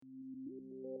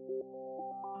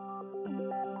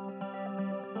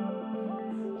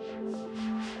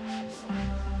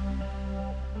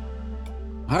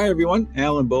Hi, everyone.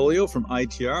 Alan Bolio from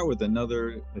ITR with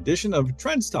another edition of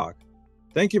Trends Talk.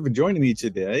 Thank you for joining me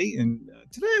today. And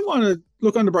today I want to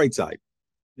look on the bright side.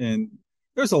 And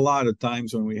there's a lot of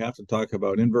times when we have to talk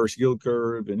about inverse yield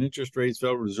curve and interest rates,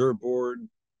 Federal Reserve Board,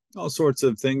 all sorts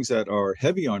of things that are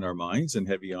heavy on our minds and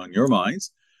heavy on your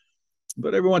minds.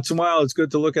 But every once in a while, it's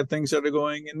good to look at things that are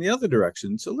going in the other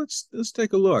direction. So let's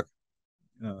take a look.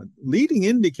 Leading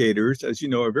indicators, as you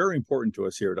know, are very important to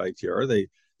us here at ITR.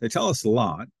 They tell us a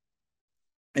lot.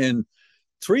 And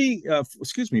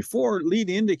four lead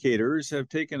indicators have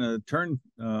taken a turn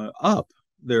up.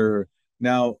 They're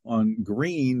now on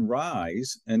green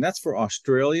rise, and that's for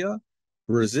Australia,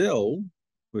 Brazil,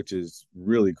 which is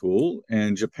really cool,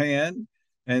 and Japan.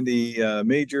 And the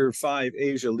major 5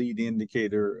 Asia lead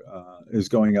indicator is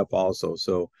going up also.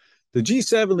 So the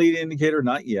G7 lead indicator,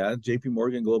 not yet. JP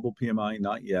Morgan Global PMI,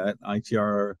 not yet.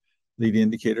 ITR lead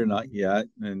indicator, not yet.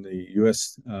 And the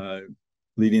US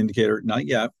lead indicator, not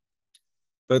yet.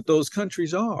 But those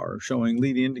countries are showing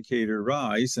lead indicator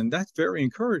rise, and that's very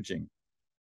encouraging.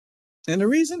 And the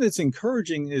reason it's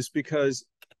encouraging is because,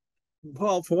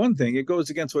 well, for one thing, it goes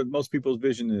against what most people's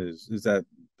vision is that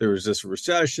there's this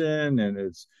recession and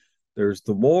there's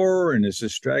the war and it's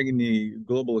just dragging the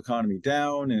global economy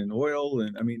down, and oil.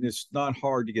 And I mean, it's not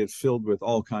hard to get filled with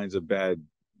all kinds of bad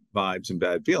vibes and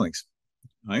bad feelings.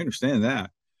 I understand that.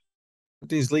 But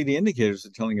these leading indicators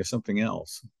are telling us something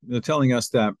else. They're telling us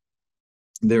that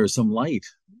there is some light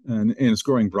and it's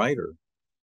growing brighter.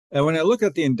 And when I look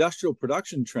at the industrial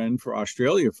production trend for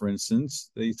Australia, for instance,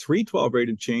 the 312 rate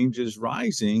of change is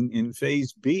rising in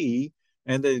phase B,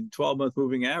 and the 12-month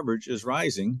moving average is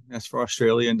rising. That's for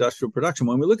Australia industrial production.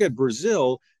 When we look at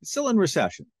Brazil, it's still in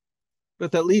recession.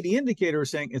 But that leading indicator is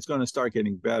saying it's going to start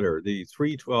getting better. The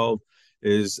 312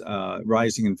 is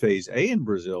rising in phase A in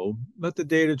Brazil, but the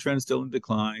data trend still in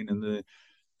decline, and the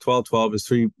 1212 is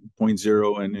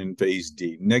 3.0 and in phase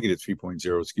D, negative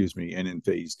 3.0, excuse me, and in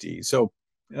phase D. So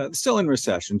still in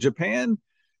recession. Japan,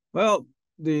 well,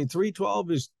 the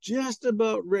 312 is just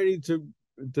about ready to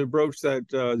broach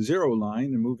that zero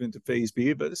line and move into phase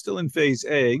B, but it's still in phase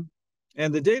A.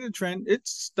 And the data trend, it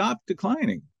stopped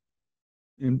declining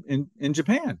in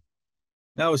Japan.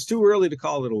 Now, it's too early to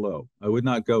call it a low. I would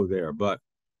not go there, but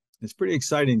it's pretty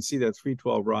exciting to see that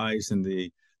 312 rise and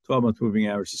the 12-month moving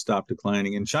average to stop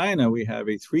declining. In China, we have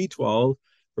a 312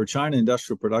 for China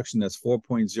industrial production that's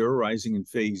 4.0, rising in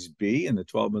phase B, and the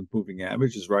 12-month moving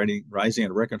average is rising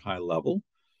at a record high level.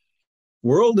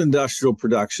 World industrial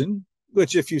production,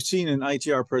 which if you've seen an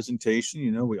ITR presentation,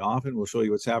 you know we often will show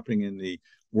you what's happening in the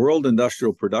world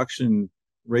industrial production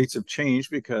rates of change,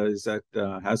 because that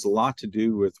has a lot to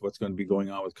do with what's going to be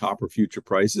going on with copper future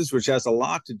prices, which has a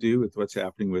lot to do with what's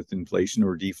happening with inflation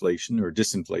or deflation or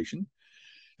disinflation.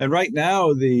 And right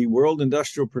now, the world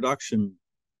industrial production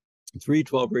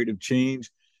 312 rate of change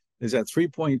is at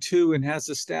 3.2 and has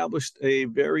established a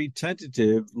very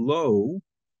tentative low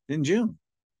in June.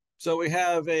 So we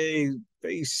have a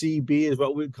phase CB is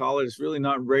what we'd call it. It's really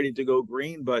not ready to go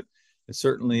green, but it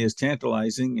certainly is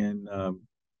tantalizing and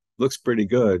looks pretty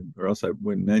good, or else I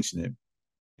wouldn't mention it.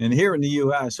 And here in the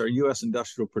U.S., our U.S.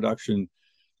 industrial production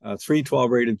 312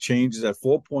 rate of change is at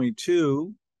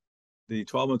 4.2. The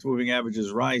 12-month moving average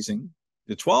is rising.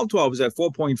 The 1212 is at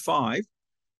 4.5.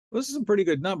 Those are some pretty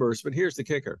good numbers, but here's the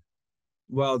kicker.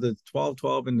 While the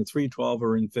 1212 and the 312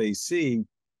 are in phase C,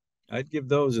 I'd give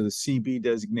those a CB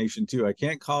designation too. I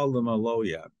can't call them a low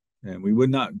yet. And we would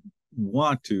not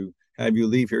want to have you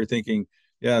leave here thinking,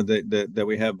 yeah, that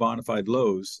we have bona fide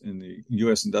lows in the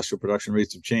U.S. industrial production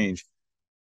rates of change.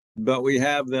 But we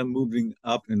have them moving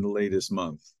up in the latest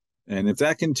month. And if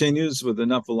that continues with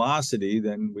enough velocity,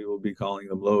 then we will be calling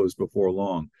them lows before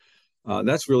long.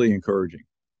 That's really encouraging.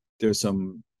 There's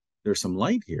some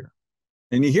light here.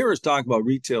 And you hear us talk about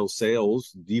retail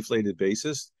sales, deflated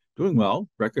basis, doing well,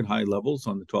 record high levels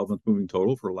on the 12-month moving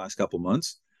total for the last couple of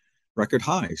months. Record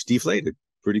highs, deflated,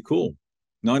 pretty cool.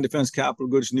 Non-defense capital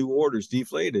goods, new orders,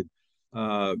 deflated,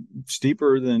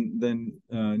 steeper than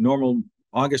normal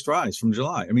August rise from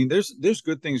July. I mean, there's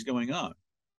good things going on.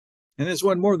 And there's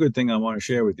one more good thing I want to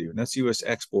share with you, and that's U.S.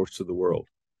 exports to the world.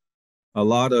 A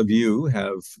lot of you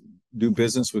do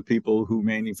business with people who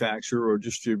manufacture or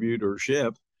distribute or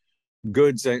ship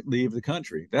goods that leave the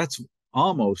country. That's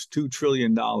almost $2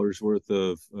 trillion worth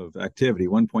of activity,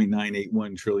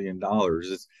 $1.981 trillion.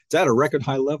 It's at a record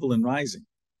high level and rising.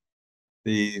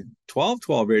 The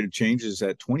 12/12 rate of change is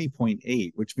at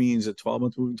 20.8, which means the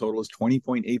 12-month moving total is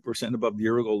 20.8% above the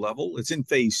year-ago level. It's in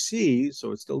phase C,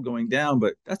 so it's still going down,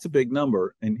 but that's a big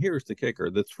number. And here's the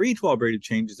kicker. The 3/12 rate of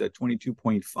change is at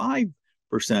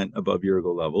 22.5% above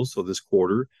year-ago levels, so this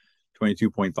quarter,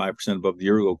 22.5% above the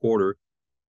year-ago quarter,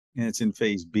 and it's in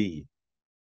phase B.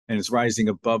 And it's rising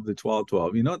above the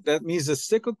 12-12. You know, that means the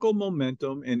cyclical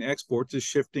momentum in exports is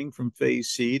shifting from phase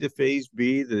C to phase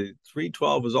B. The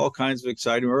 312 is all kinds of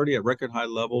exciting. We're already at record high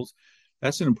levels.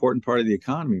 That's an important part of the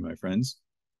economy, my friends.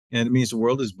 And it means the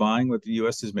world is buying what the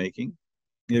U.S. is making.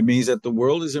 It means that the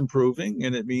world is improving,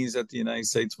 and it means that the United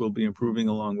States will be improving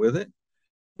along with it.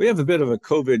 We have a bit of a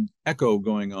COVID echo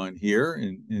going on here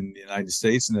in the United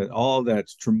States, and that all that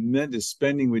tremendous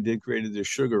spending we did created this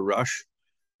sugar rush,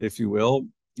 if you will.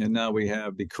 And now we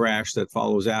have the crash that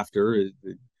follows after.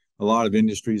 A lot of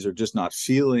industries are just not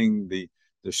feeling the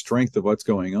strength of what's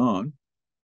going on.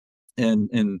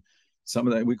 And some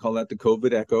of that, we call that the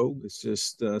COVID echo. It's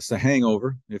just it's a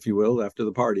hangover, if you will, after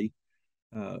the party.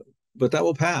 But that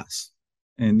will pass.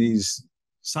 And these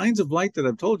signs of light that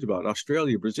I've told you about,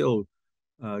 Australia, Brazil,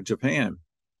 Japan,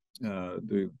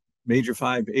 the major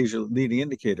 5 Asia leading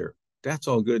indicator, that's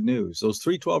all good news. Those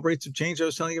 312 rates of change I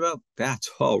was telling you about, that's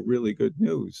all really good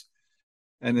news.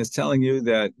 And it's telling you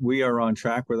that we are on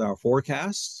track with our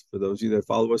forecasts. For those of you that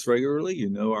follow us regularly, you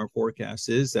know our forecast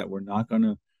is that we're not going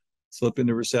to slip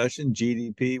into recession.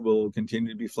 GDP will continue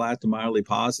to be flat to mildly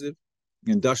positive.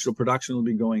 Industrial production will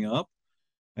be going up,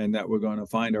 and that we're going to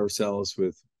find ourselves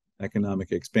with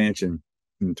economic expansion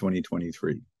in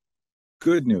 2023.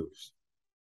 Good news.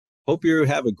 Hope you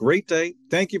have a great day.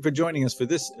 Thank you for joining us for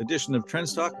this edition of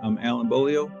Trends Talk. I'm Alan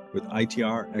Beaulieu with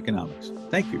ITR Economics.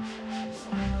 Thank you.